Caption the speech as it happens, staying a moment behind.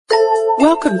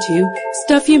Welcome to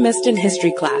Stuff You Missed in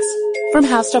History Class from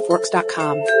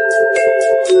HowStuffWorks.com.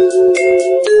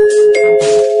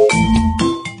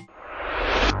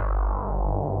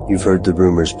 You've heard the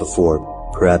rumors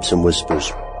before, perhaps in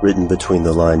whispers, written between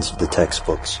the lines of the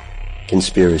textbooks.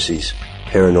 Conspiracies,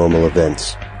 paranormal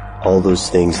events, all those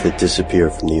things that disappear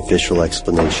from the official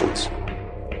explanations.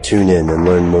 Tune in and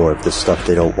learn more of the stuff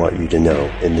they don't want you to know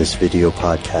in this video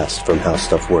podcast from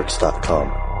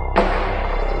HowStuffWorks.com.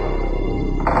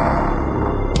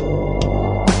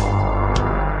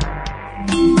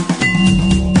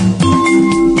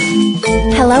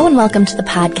 Hello and welcome to the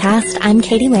podcast. I'm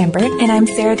Katie Lambert. And I'm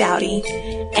Sarah Dowdy.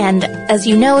 And as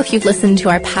you know, if you've listened to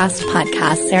our past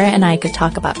podcasts, Sarah and I could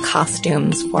talk about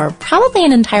costumes for probably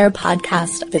an entire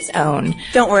podcast of its own.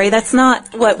 Don't worry, that's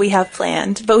not what we have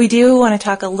planned. But we do want to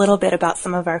talk a little bit about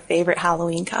some of our favorite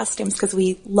Halloween costumes because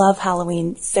we love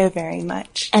Halloween so very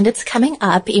much. And it's coming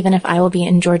up, even if I will be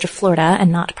in Georgia, Florida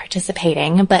and not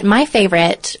participating. But my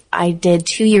favorite I did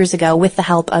 2 years ago with the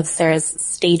help of Sarah's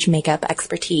stage makeup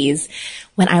expertise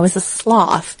when I was a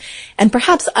sloth. And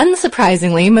perhaps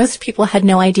unsurprisingly, most people had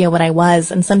no idea what I was,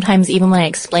 and sometimes even when I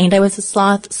explained I was a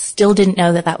sloth, still didn't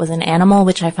know that that was an animal,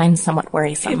 which I find somewhat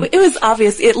worrisome. It was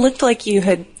obvious. It looked like you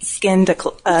had skinned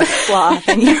a sloth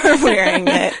and you were wearing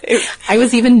it. I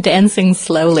was even dancing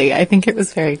slowly. I think it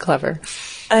was very clever.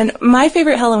 And my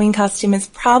favorite Halloween costume is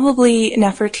probably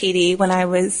Nefertiti when I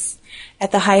was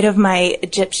at the height of my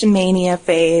Egyptian mania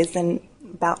phase in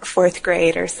about 4th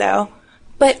grade or so.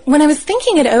 But when I was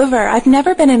thinking it over, I've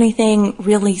never been anything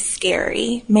really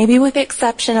scary. Maybe with the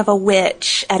exception of a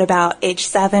witch at about age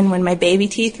 7 when my baby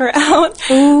teeth were out.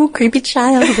 Ooh, creepy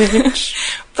child witch.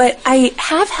 But I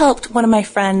have helped one of my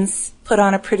friends put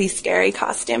on a pretty scary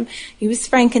costume. He was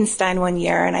Frankenstein one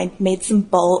year, and I made some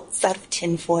bolts out of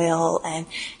tinfoil and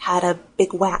had a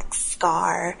big wax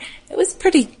scar. It was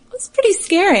pretty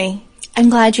scary. I'm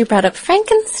glad you brought up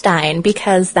Frankenstein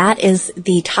because that is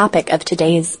the topic of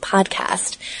today's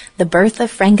podcast, the birth of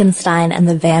Frankenstein and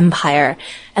the vampire.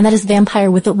 And that is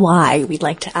vampire with a Y, we'd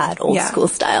like to add, old school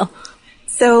style.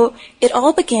 So it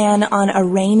all began on a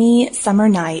rainy summer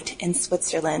night in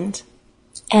Switzerland.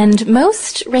 And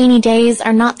most rainy days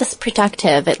are not this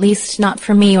productive, at least not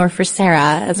for me or for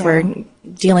Sarah, as we're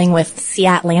dealing with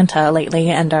Seatlanta lately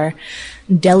and our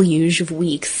deluge of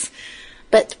weeks.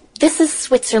 But this is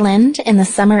Switzerland in the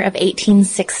summer of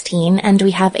 1816, and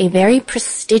we have a very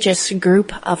prestigious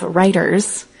group of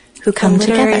writers who come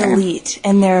together. The literary elite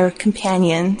and their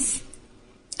companions.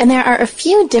 And there are a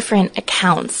few different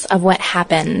accounts of what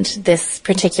happened this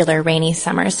particular rainy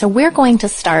summer. So we're going to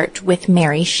start with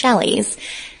Mary Shelley's.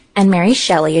 And Mary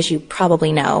Shelley, as you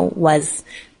probably know, was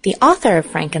the author of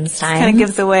Frankenstein. Kind of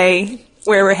gives away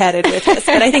where we're headed with this,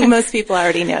 but I think most people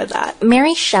already know that.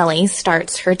 Mary Shelley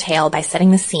starts her tale by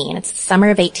setting the scene. It's the summer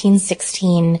of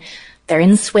 1816. They're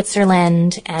in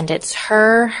Switzerland, and it's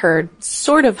her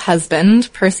sort of husband,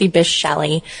 Percy Bysshe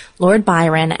Shelley, Lord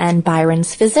Byron, and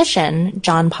Byron's physician,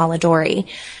 John Polidori.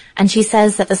 And she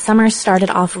says that the summer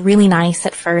started off really nice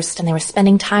at first, and they were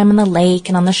spending time on the lake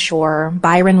and on the shore.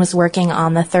 Byron was working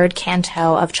on the 3rd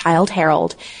canto of Childe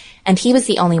Harold, and he was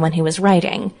the only one who was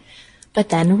writing. But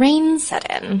then rain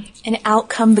set in. And out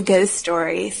come the ghost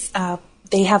stories.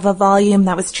 They have a volume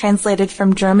that was translated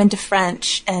from German to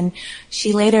French, and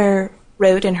she later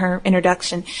wrote in her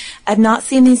introduction, "I've not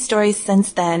seen these stories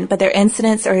since then, but their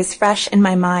incidents are as fresh in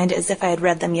my mind as if I had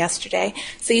read them yesterday."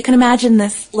 So you can imagine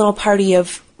this little party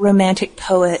of romantic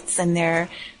poets and their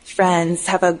friends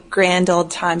have a grand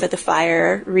old time by the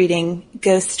fire reading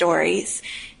ghost stories.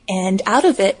 And out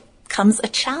of it comes a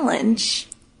challenge.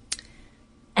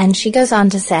 And she goes on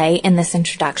to say in this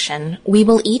introduction, "We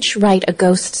will each write a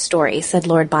ghost story," said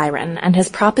Lord Byron, and his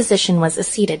proposition was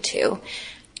acceded to.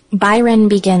 Byron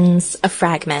begins a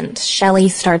fragment. Shelley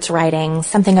starts writing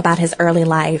something about his early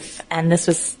life, and this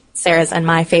was Sarah's and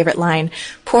my favorite line.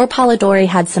 Poor Polidori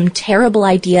had some terrible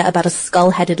idea about a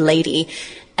skull-headed lady,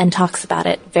 and talks about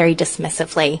it very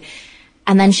dismissively.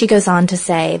 And then she goes on to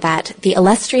say that the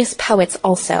illustrious poets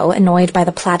also, annoyed by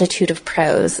the platitude of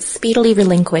prose, speedily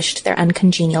relinquished their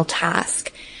uncongenial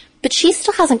task. But she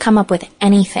still hasn't come up with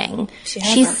anything.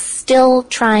 She's still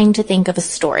trying to think of a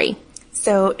story.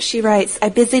 So she writes, "I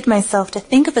busied myself to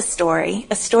think of a story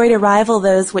to rival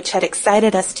those which had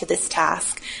excited us to this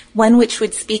task, one which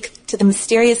would speak to the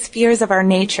mysterious fears of our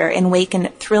nature and waken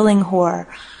thrilling horror,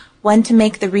 one to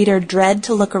make the reader dread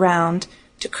to look around,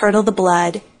 to curdle the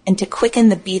blood, and to quicken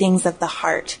the beatings of the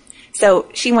heart." So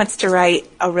she wants to write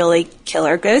a really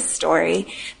killer ghost story,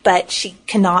 but she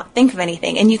cannot think of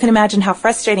anything. And you can imagine how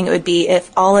frustrating it would be if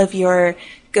all of your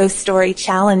Ghost Story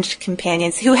Challenge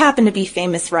companions who happen to be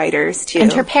famous writers, too.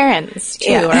 And her parents,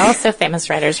 too, are also famous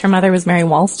writers. Her mother was Mary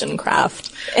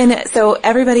Wollstonecraft. And so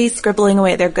everybody's scribbling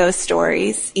away their ghost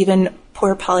stories, even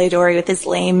poor Polidori with his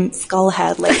lame skull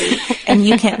head lady, and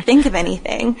you can't think of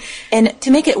anything. And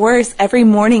to make it worse, every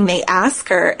morning they ask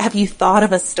her, have you thought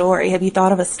of a story? Have you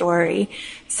thought of a story?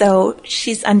 So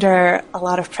she's under a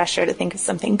lot of pressure to think of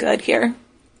something good here.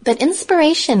 But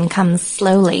inspiration comes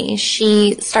slowly.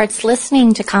 She starts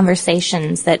listening to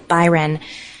conversations that Byron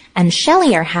and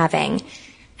Shelley are having,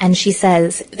 and she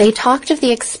says, they talked of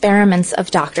the experiments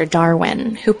of Dr.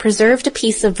 Darwin, who preserved a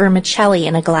piece of vermicelli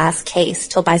in a glass case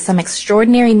till by some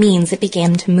extraordinary means it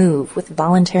began to move with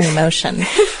voluntary motion,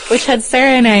 which had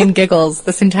Sarah and I in giggles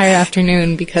this entire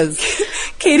afternoon because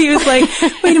Katie was like,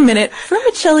 wait a minute,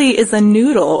 vermicelli is a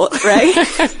noodle, right?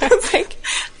 I was like,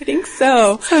 I think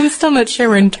so. I'm still not sure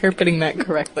we're interpreting that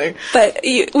correctly. But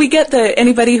we get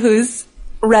anybody who's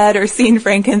read or seen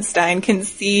Frankenstein can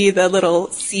see the little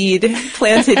seed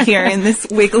planted here in this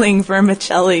wiggling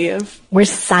vermicelli of where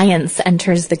science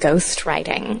enters the ghost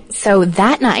writing. So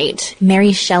that night,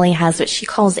 Mary Shelley has what she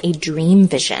calls a dream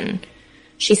vision.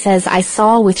 She says, I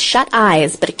saw with shut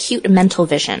eyes but acute mental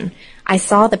vision. I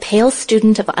saw the pale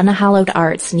student of unhallowed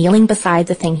arts kneeling beside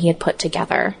the thing he had put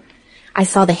together. I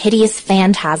saw the hideous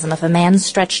phantasm of a man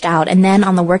stretched out and then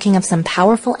on the working of some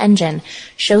powerful engine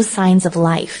show signs of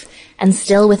life, and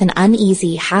still with an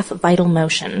uneasy, half-vital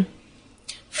motion.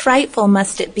 Frightful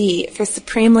must it be, for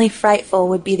supremely frightful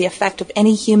would be the effect of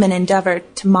any human endeavor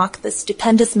to mock the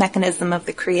stupendous mechanism of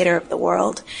the creator of the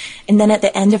world. And then at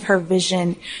the end of her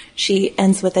vision, she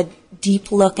ends with a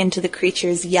deep look into the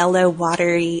creature's yellow,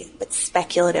 watery, but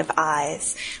speculative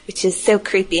eyes, which is so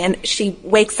creepy. And she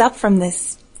wakes up from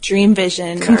this dream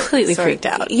vision. Completely freaked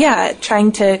out. Yeah,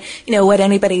 trying to, what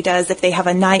anybody does if they have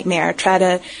a nightmare, try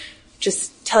to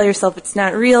just tell yourself it's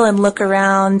not real and look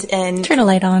around and turn a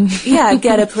light on. Yeah,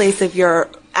 get a place of your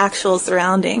actual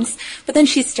surroundings. But then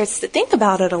she starts to think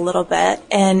about it a little bit,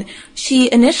 and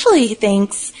she initially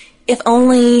thinks, if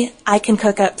only I can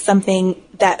cook up something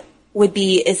that would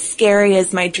be as scary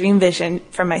as my dream vision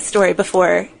from my story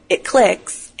before it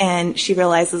clicks. And she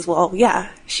realizes, well,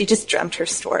 yeah, she just dreamt her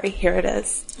story. Here it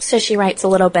is. So she writes a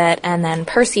little bit, and then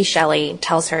Percy Shelley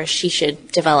tells her she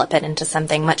should develop it into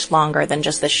something much longer than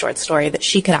just this short story, that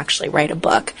she could actually write a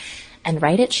book. And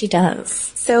write it she does.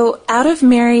 So out of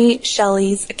Mary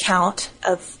Shelley's account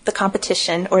of the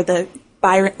competition, or the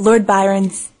Lord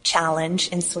Byron's challenge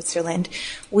in Switzerland,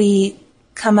 we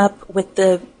come up with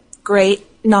the great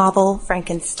novel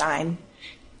Frankenstein,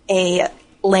 a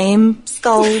lame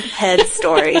skull head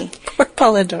story. Poor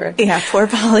Polidori. Yeah, poor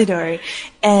Polidori.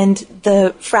 And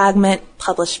the fragment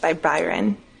published by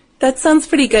Byron. That sounds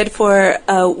pretty good for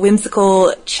a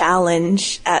whimsical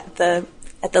challenge at the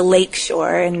lake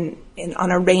shore and on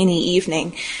a rainy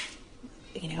evening.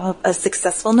 A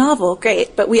successful novel,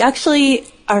 great. But we actually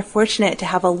are fortunate to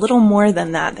have a little more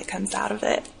than that comes out of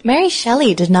it. Mary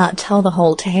Shelley did not tell the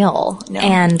whole tale. No.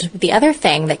 And the other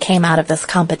thing that came out of this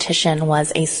competition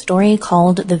was a story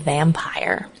called The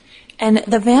Vampyre. And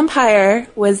The Vampyre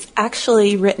was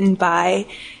actually written by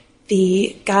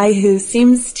the guy who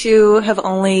seems to have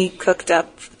only cooked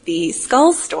up the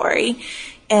skull story.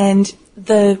 And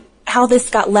how this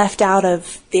got left out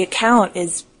of the account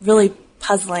is really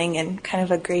puzzling and kind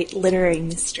of a great literary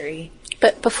mystery.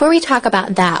 But before we talk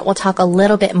about that, we'll talk a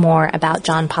little bit more about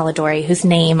John Polidori, whose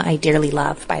name I dearly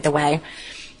love, by the way.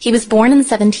 He was born in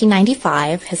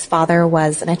 1795. His father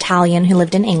was an Italian who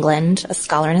lived in England, a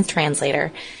scholar and a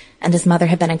translator, and his mother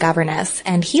had been a governess,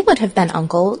 and he would have been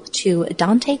uncle to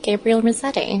Dante Gabriel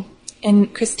Rossetti.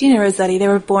 And Christina Rossetti, they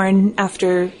were born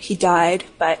after he died,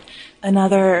 but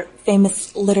another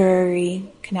famous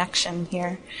literary connection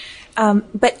here.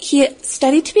 But he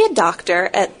studied to be a doctor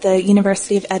at the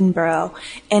University of Edinburgh,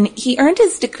 and he earned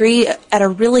his degree at a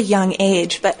really young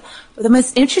age. But the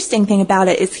most interesting thing about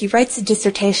it is he writes a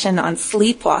dissertation on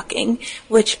sleepwalking,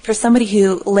 which for somebody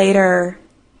who later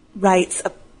writes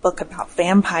a book about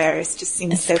vampires just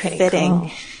seems so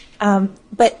fitting. Cool.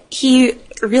 But he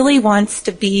really wants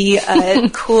to be a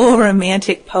cool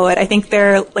romantic poet. I think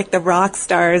they're like the rock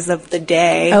stars of the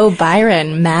day. Oh,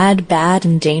 Byron, mad, bad,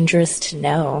 and dangerous to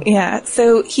know. Yeah,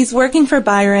 so he's working for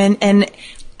Byron, and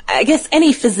I guess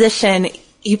any physician,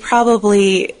 you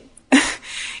probably,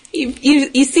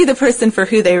 you see the person for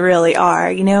who they really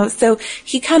are, So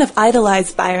he kind of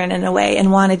idolized Byron in a way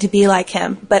and wanted to be like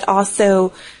him, but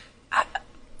also,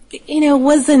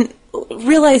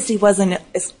 realized he wasn't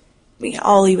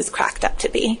all he was cracked up to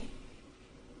be.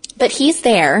 But he's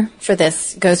there for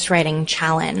this ghostwriting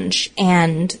challenge,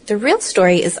 and the real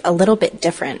story is a little bit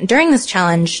different. During this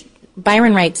challenge,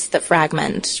 Byron writes the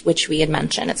fragment, which we had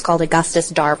mentioned. It's called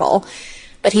Augustus Darvel.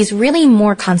 But he's really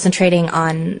more concentrating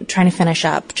on trying to finish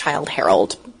up Childe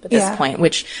Harold at this point,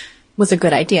 which was a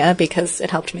good idea because it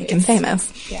helped make him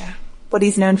famous. Yeah, what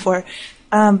he's known for.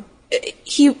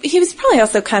 He was probably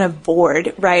also kind of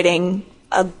bored writing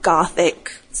a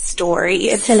Gothic story.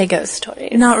 It's silly ghost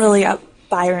stories. Not really up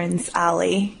Byron's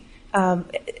alley.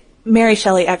 Mary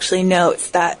Shelley actually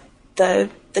notes that the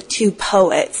two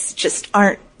poets just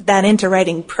aren't that into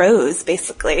writing prose,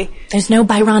 basically. There's no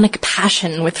Byronic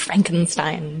passion with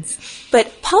Frankensteins.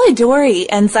 But Polidori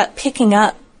ends up picking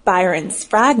up Byron's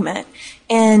fragment,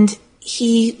 and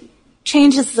he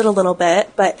changes it a little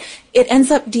bit, but it ends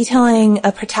up detailing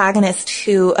a protagonist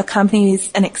who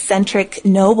accompanies an eccentric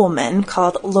nobleman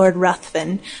called Lord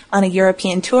Ruthven on a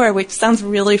European tour, which sounds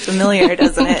really familiar,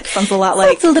 doesn't it? Sounds a lot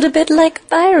like... It's a little bit like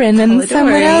Byron and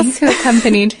someone else who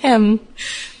accompanied him.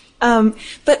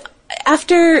 But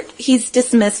after he's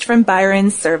dismissed from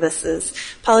Byron's services,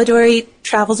 Polidori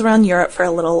travels around Europe for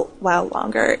a little while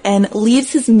longer and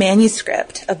leaves his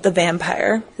manuscript of the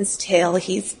Vampyre, his tale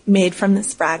he's made from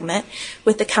this fragment,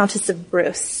 with the Countess of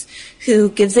Bruce, who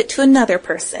gives it to another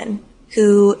person,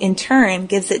 who in turn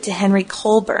gives it to Henry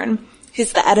Colburn,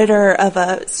 who's the editor of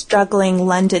a struggling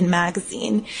London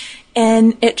magazine.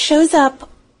 And it shows up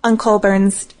on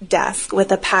Colburn's desk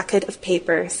with a packet of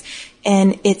papers,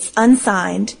 and it's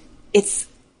unsigned. It's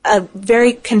a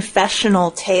very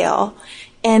confessional tale,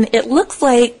 and it looks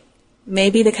like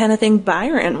maybe the kind of thing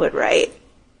Byron would write.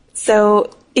 So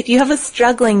if you have a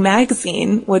struggling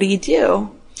magazine, what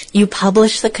do? You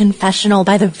publish the confessional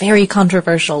by the very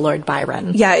controversial Lord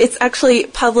Byron. Yeah, it's actually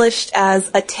published as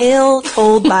a tale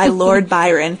told by Lord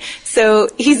Byron. So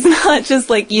he's not just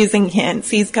like using hints.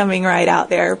 He's coming right out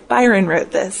there. Byron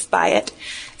wrote this, buy it.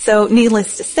 So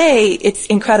needless to say, it's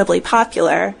incredibly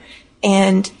popular.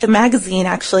 And the magazine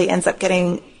actually ends up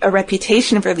getting a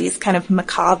reputation for these kind of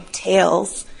macabre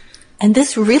tales. And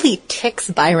this really ticks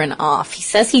Byron off. He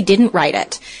says he didn't write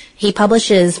it. He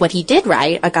publishes what he did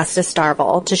write, Augustus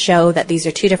Darvel, to show that these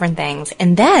are two different things.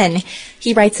 And then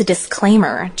he writes a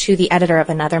disclaimer to the editor of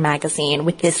another magazine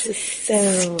with this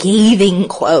scathing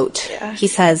quote. Yeah. He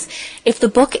says, "If the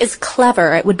book is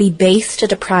clever, it would be base to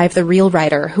deprive the real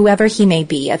writer, whoever he may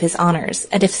be, of his honors.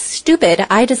 And if stupid,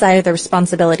 I desire the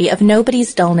responsibility of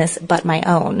nobody's dullness but my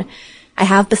own. I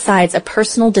have besides a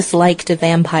personal dislike to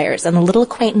vampires, and the little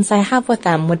acquaintance I have with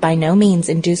them would by no means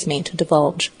induce me to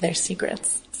divulge their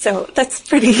secrets." So that's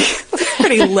pretty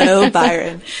low,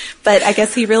 Byron. But I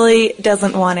guess he really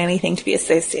doesn't want anything to be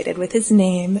associated with his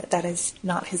name. That is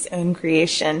not his own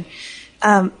creation.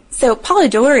 So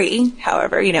Polidori,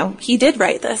 however, he did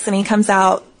write this, and he comes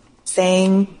out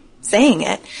saying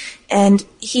it. And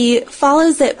he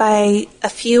follows it by a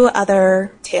few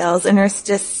other tales,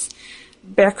 Ernestus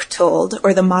Berchtold,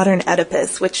 or the Modern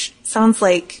Oedipus, which sounds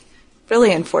like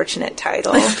really unfortunate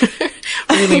title.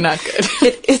 Really not good.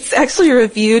 It's actually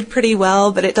reviewed pretty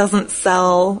well, but it doesn't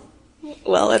sell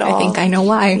well at all. I think I know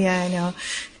why. Yeah, I know.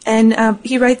 And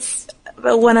he writes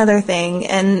one other thing,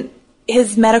 and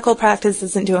his medical practice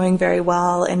isn't doing very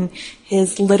well, and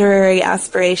his literary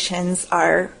aspirations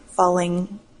are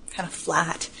falling kind of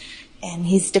flat. And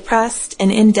he's depressed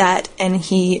and in debt, and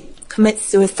he commits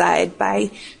suicide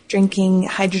by drinking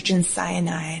hydrogen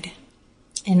cyanide.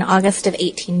 In August of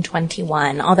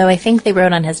 1821, although I think they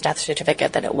wrote on his death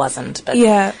certificate that it wasn't. But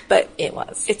yeah, but it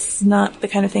was. It's not the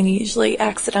kind of thing you usually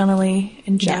accidentally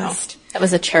ingest. No, that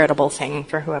was a charitable thing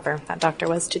for whoever that doctor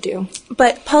was to do.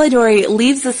 But Polidori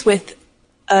leaves us with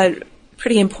a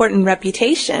pretty important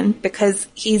reputation because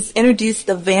he's introduced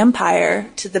the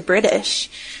vampire to the British,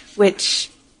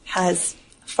 which has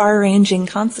far-ranging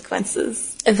consequences.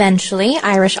 Eventually,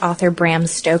 Irish author Bram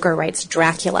Stoker writes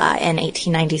Dracula in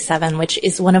 1897, which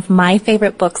is one of my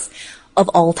favorite books of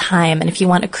all time. And if you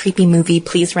want a creepy movie,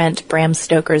 please rent Bram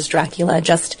Stoker's Dracula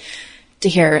just to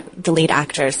hear the lead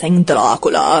actor saying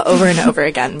Dracula over and over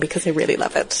again, because I really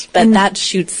love it. But that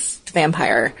shoots the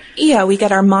vampire. Yeah, we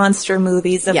get our monster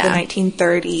movies of the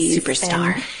 1930s.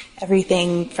 Superstar. And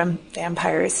everything from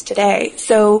vampires today.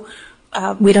 So...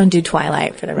 we don't do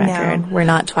Twilight, for the record. No. We're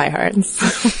not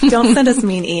Twihards. Don't send us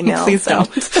mean emails. Please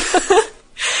don't.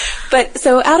 But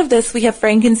so out of this, we have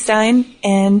Frankenstein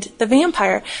and the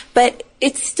vampire. But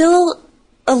it's still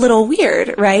a little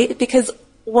weird, right? Because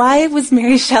why was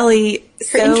Mary Shelley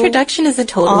so Her introduction is a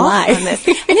total lie. On this?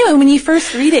 I know, when you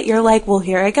first read it, you're like, well,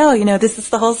 here I go. This is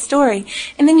the whole story.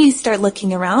 And then you start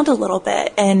looking around a little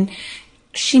bit, and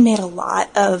she made a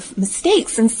lot of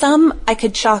mistakes. And some I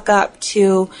could chalk up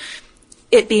to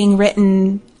it being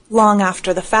written long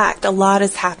after the fact. A lot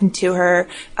has happened to her.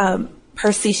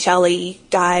 Percy Shelley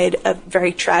died a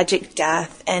very tragic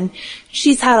death, and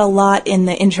she's had a lot in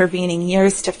the intervening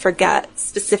years to forget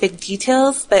specific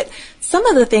details, but some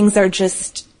of the things are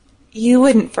just, you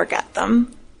wouldn't forget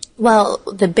them. Well,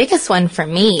 the biggest one for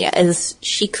me is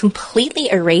she completely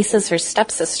erases her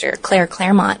stepsister, Claire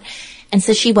Claremont, and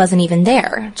says she wasn't even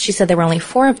there. She said there were only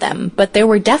 4 of them, but there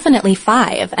were definitely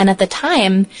 5, and at the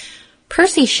time,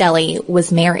 Percy Shelley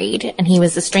was married, and he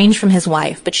was estranged from his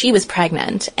wife, but she was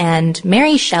pregnant, and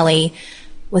Mary Shelley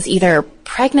was either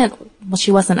pregnant, well, she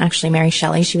wasn't actually Mary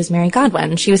Shelley, she was Mary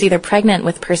Godwin. She was either pregnant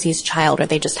with Percy's child, or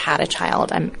they just had a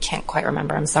child. I can't quite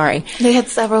remember, I'm sorry. They had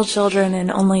several children, and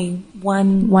only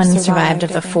one survived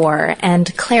of the 4.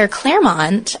 And Claire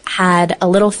Claremont had a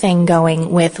little thing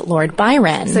going with Lord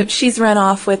Byron. So she's run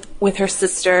off with her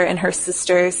sister and her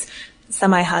sister's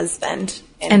semi-husband.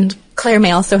 And Claire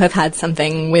may also have had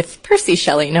something with Percy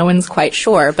Shelley. No one's quite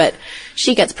sure, but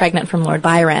she gets pregnant from Lord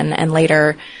Byron, and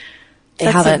later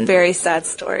That's a very sad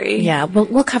story. Yeah,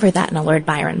 we'll cover that in a Lord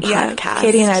Byron podcast. Yeah,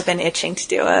 Katie and I have been itching to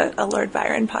do a Lord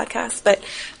Byron podcast. But,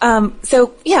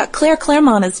 Claire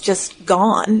Claremont is just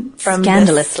gone from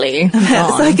Scandalously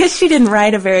gone. So I guess she didn't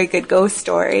write a very good ghost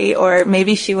story, or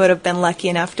maybe she would have been lucky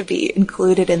enough to be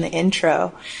included in the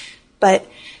intro. But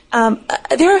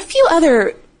there are a few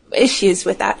other issues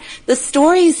with that. The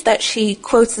stories that she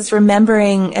quotes as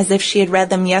remembering as if she had read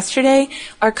them yesterday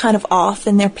are kind of off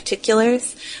in their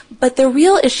particulars. But the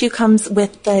real issue comes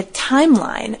with the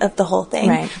timeline of the whole thing.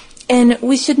 Right. And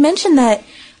we should mention that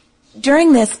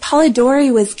during this,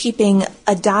 Polidori was keeping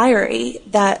a diary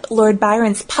that Lord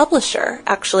Byron's publisher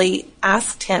actually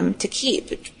asked him to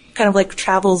keep. It kind of like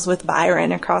travels with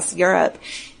Byron across Europe.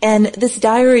 And this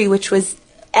diary, which was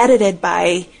edited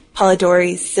by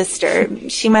Polidori's sister,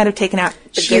 she might have taken out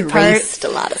the good part. She erased a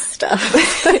lot of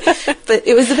stuff. But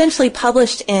it was eventually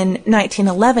published in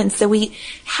 1911, so we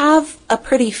have a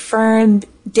pretty firm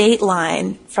date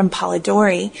line from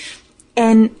Polidori.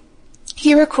 And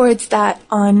he records that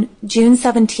on June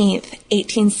 17th,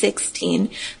 1816,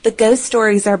 the ghost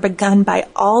stories are begun by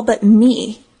all but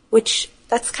me, which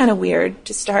that's kind of weird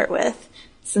to start with,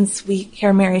 since we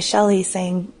hear Mary Shelley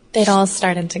saying they'd all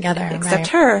started together, except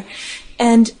her.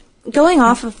 And going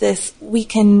off of this, we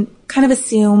can kind of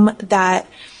assume that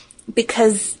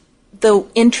because the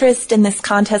interest in this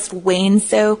contest waned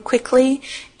so quickly,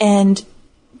 and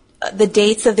the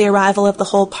dates of the arrival of the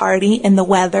whole party and the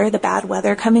weather, the bad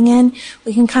weather coming in,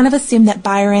 we can kind of assume that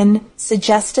Byron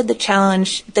suggested the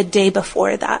challenge the day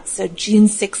before that, so June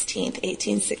 16th,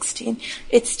 1816.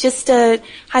 It's just a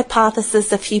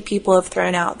hypothesis a few people have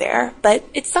thrown out there, but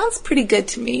it sounds pretty good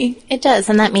to me. It does,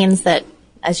 and that means that,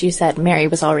 as you said, Mary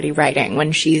was already writing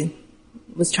when she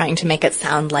was trying to make it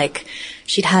sound like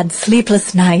she'd had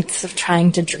sleepless nights of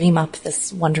trying to dream up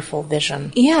this wonderful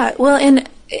vision. Yeah, well, and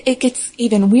it gets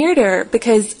even weirder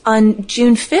because on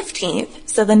June 15th,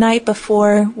 so the night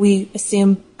before we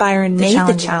assume Byron made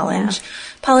the challenge,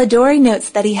 Polidori notes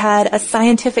that he had a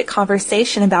scientific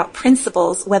conversation about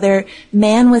principles, whether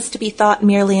man was to be thought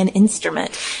merely an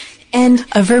instrument. And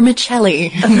a vermicelli.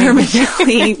 A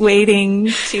vermicelli waiting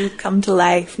to come to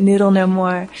life, noodle no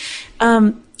more.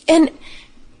 And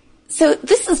so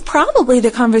this is probably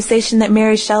the conversation that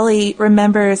Mary Shelley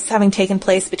remembers having taken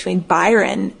place between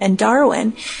Byron and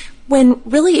Darwin, when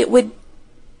really it would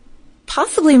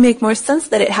possibly make more sense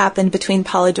that it happened between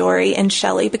Polidori and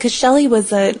Shelley, because Shelley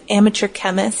was an amateur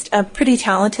chemist, a pretty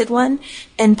talented one,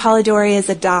 and Polidori is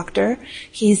a doctor.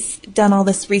 He's done all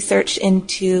this research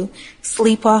into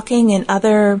sleepwalking and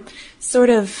other sort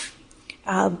of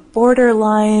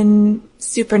borderline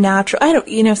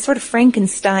supernatural, sort of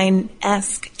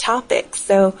Frankenstein-esque topics.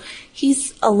 So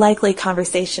he's a likely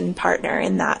conversation partner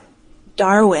in that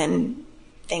Darwin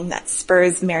thing that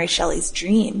spurs Mary Shelley's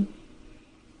dream.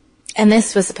 And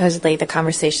this was supposedly the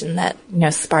conversation that,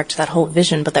 sparked that whole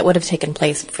vision, but that would have taken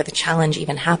place before the challenge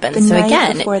even happened. The so night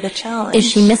again, before the challenge. Is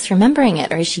she misremembering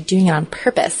it, or is she doing it on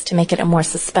purpose to make it a more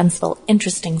suspenseful,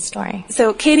 interesting story?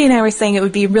 So Katie and I were saying it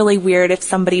would be really weird if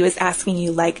somebody was asking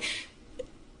you,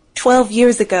 12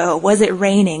 years ago, was it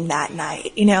raining that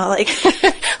night?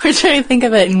 We're trying to think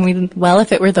of it, and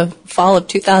if it were the fall of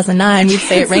 2009, we'd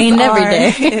say it rained every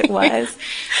day. It was.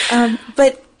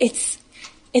 But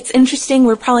it's interesting.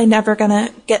 We're probably never going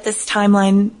to get this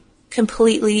timeline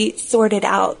completely sorted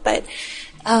out, but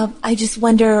I just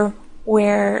wonder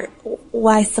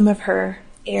why some of her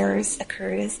errors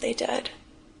occurred as they did.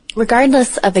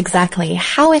 Regardless of exactly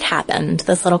how it happened,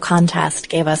 this little contest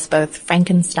gave us both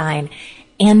Frankenstein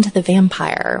and the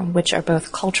Vampyre, which are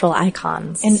both cultural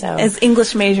icons. And as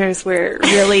English majors, we're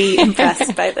really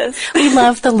impressed by this. We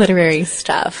love the literary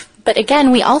stuff. But again,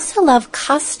 we also love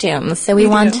costumes, so we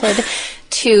wanted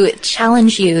to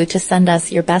challenge you to send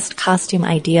us your best costume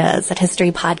ideas at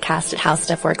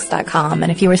historypodcast@howstuffworks.com.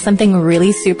 And if you were something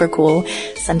really super cool,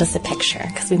 send us a picture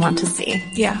because we want to see.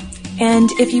 Yeah. And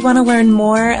if you want to learn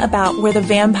more about where the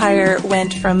vampire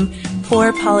went from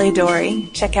poor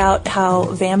Polidori, check out how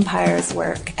vampires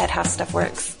work at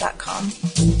howstuffworks.com.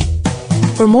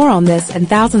 For more on this and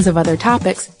thousands of other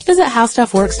topics, visit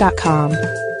howstuffworks.com.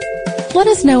 Let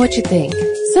us know what you think.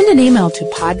 Send an email to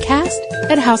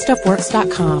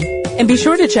podcast@howstuffworks.com. And be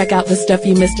sure to check out the Stuff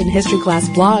You Missed in History Class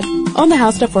blog on the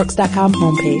howstuffworks.com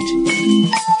homepage.